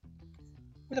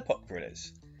with the Pop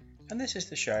Gorillas, and this is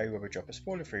the show where we drop a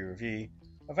spoiler-free review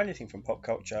of anything from pop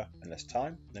culture in less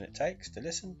time than it takes to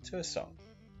listen to a song.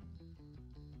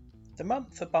 The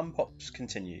month for bum pops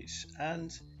continues,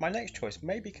 and my next choice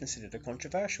may be considered a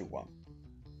controversial one.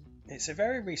 It's a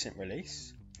very recent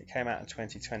release. It came out in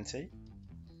 2020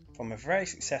 from a very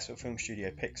successful film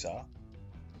studio, Pixar,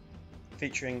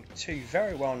 featuring two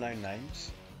very well-known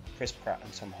names, Chris Pratt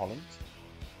and Tom Holland.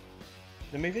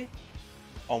 The movie?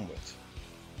 Onward.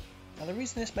 Now, the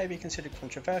reason this may be considered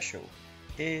controversial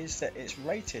is that it's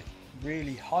rated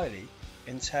really highly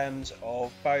in terms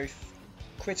of both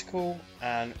critical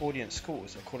and audience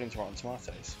scores according to Rotten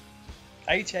Tomatoes.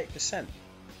 88%,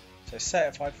 so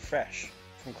certified fresh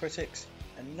from critics,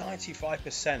 and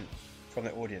 95% from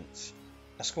the audience.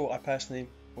 A score I personally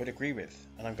would agree with,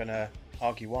 and I'm going to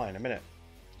argue why in a minute.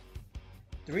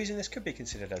 The reason this could be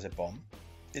considered as a bomb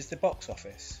is the box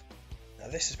office. Now,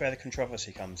 this is where the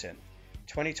controversy comes in.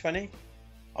 2020,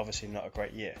 obviously not a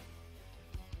great year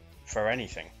for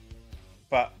anything,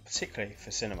 but particularly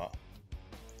for cinema.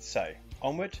 So,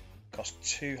 Onward cost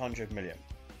 200 million,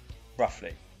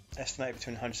 roughly, estimated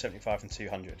between 175 and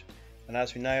 200. And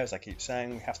as we know, as I keep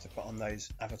saying, we have to put on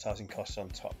those advertising costs on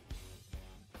top.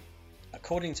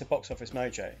 According to Box Office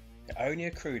Mojo, it only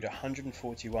accrued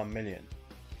 141 million,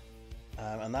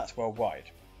 and that's worldwide.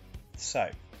 So,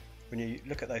 when you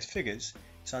look at those figures,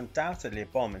 it's undoubtedly a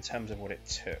bomb in terms of what it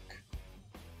took.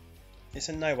 It's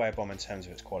in no way a bomb in terms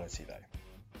of its quality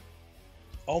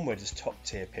though. Onward is top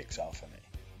tier Pixar for me.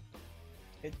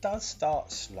 It does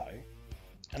start slow,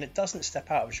 and it doesn't step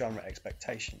out of genre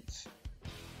expectations.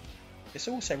 It's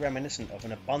also reminiscent of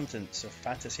an abundance of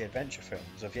fantasy adventure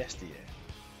films of yesteryear.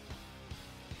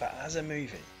 But as a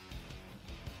movie,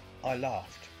 I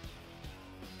laughed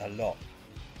a lot.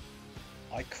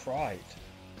 I cried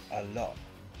a lot.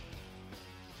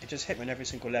 It just hit me on every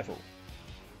single level.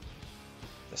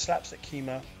 The slapstick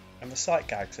humour and the sight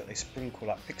gags that they sprinkle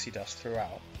like pixie dust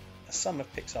throughout are some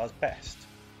of Pixar's best.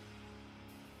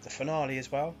 The finale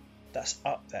as well, that's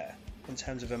up there in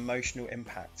terms of emotional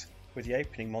impact, with the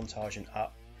opening montage in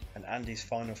Up and Andy's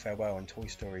final farewell in Toy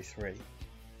Story 3.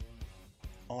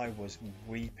 I was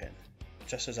weeping,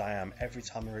 just as I am every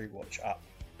time I rewatch Up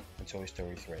and Toy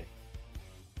Story 3.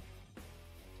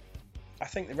 I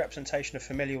think the representation of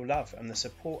familial love and the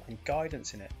support and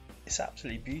guidance in it is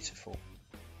absolutely beautiful.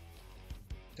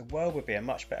 The world would be a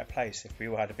much better place if we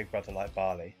all had a big brother like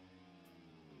Barley.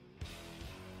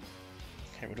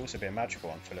 It would also be a magical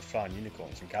one full of flying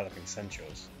unicorns and galloping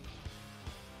centaurs.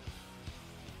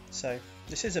 So,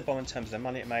 this is a bomb in terms of the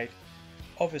money it made.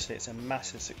 Obviously it's a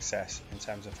massive success in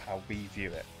terms of how we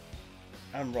view it,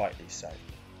 and rightly so.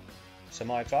 So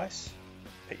my advice,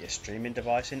 put your streaming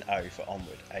device in O for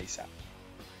Onward ASAP.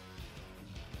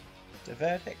 The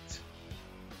verdict,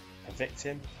 a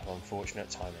victim of unfortunate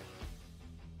timing.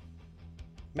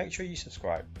 Make sure you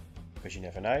subscribe, because you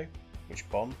never know which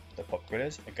bomb the Pop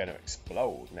Gorillas are going to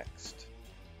explode next.